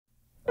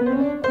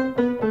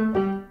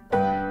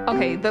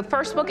Okay, the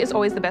first book is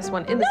always the best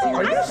one in the series.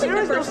 Are you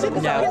serious? No,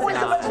 it's always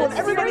the best one.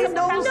 Everybody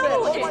knows that.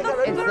 Oh my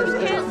God, It's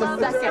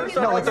the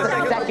second. No, it's the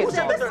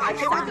second. I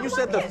can't believe you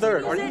said the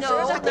third. Are you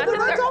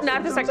serious?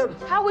 Not the second.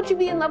 How would you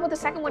be in love with the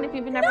second one if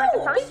you've never read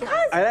the first one?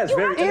 That's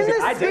very In easy.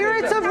 the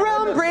spirits of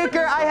Realm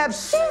Breaker, I have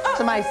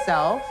to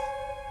myself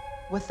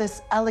with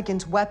this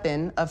elegant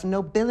weapon of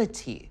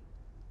nobility.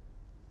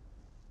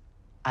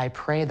 I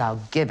pray thou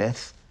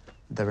giveth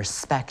the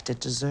respect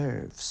it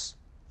deserves.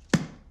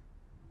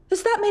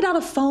 Is that made out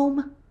of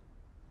foam?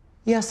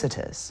 Yes, it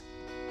is.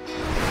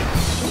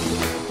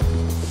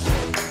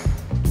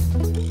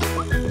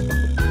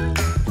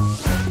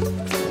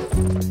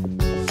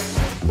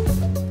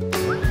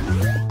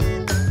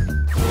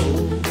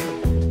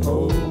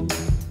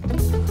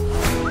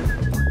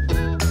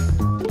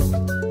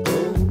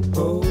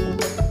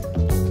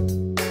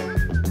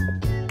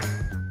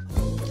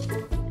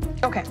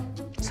 Okay,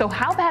 so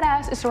how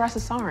badass is Sarasa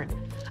Sarin?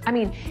 I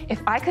mean,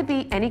 if I could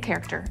be any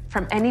character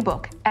from any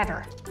book,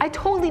 ever, I'd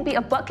totally be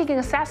a butt-kicking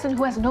assassin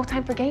who has no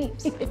time for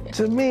games.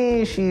 To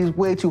me, she's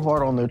way too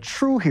hard on the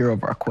true hero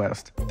of our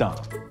quest, Dom.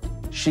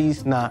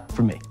 She's not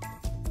for me.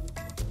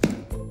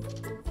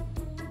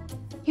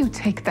 You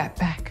take that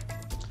back.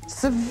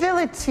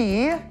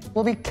 Civility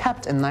will be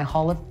kept in thy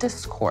hall of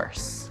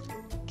discourse.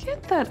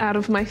 Get that out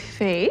of my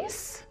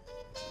face.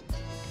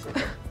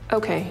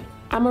 Okay,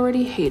 I'm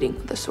already hating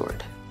the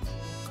sword.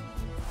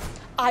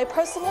 I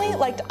personally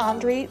liked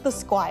Andre the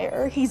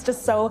Squire. He's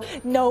just so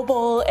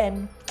noble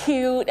and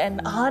cute and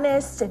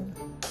honest and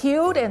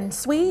cute and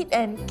sweet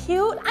and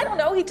cute. I don't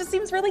know, he just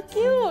seems really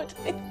cute.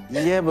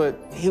 Yeah, but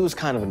he was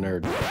kind of a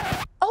nerd.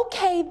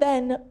 Okay,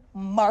 then,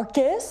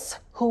 Marcus,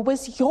 who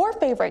was your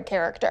favorite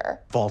character?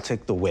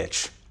 Voltic the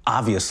Witch,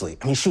 obviously.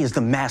 I mean, she is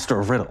the master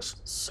of riddles.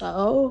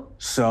 So?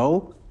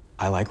 So,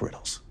 I like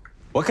riddles.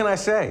 What can I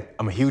say?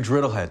 I'm a huge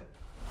riddle head.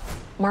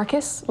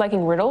 Marcus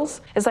liking riddles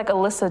is like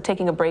Alyssa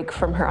taking a break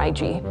from her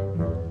IG.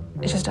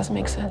 It just doesn't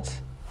make sense.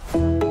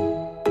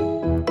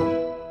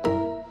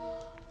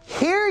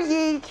 Hear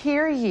ye,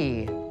 hear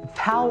ye.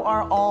 Thou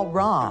are all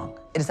wrong.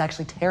 It is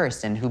actually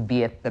Terraston who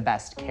beeth the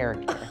best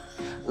character.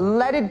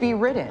 Let it be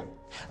written.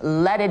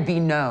 Let it be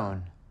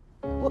known.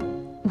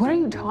 What are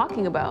you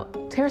talking about?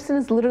 Terraston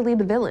is literally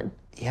the villain.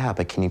 Yeah,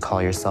 but can you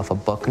call yourself a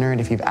book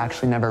nerd if you've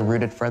actually never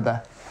rooted for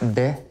the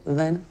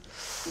villain?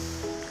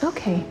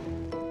 Okay.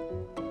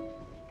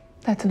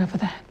 That's enough of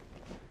that.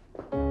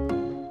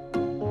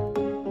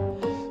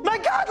 My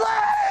God,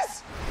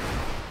 Liz!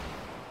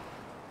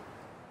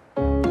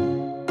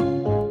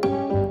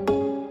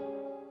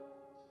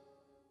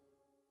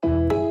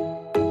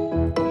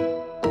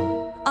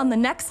 On the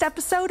next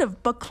episode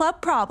of Book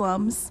Club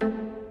Problems.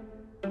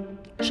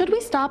 Should we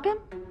stop him?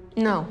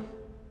 No.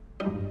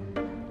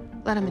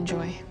 Let him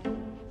enjoy.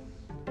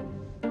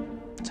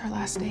 It's our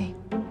last day.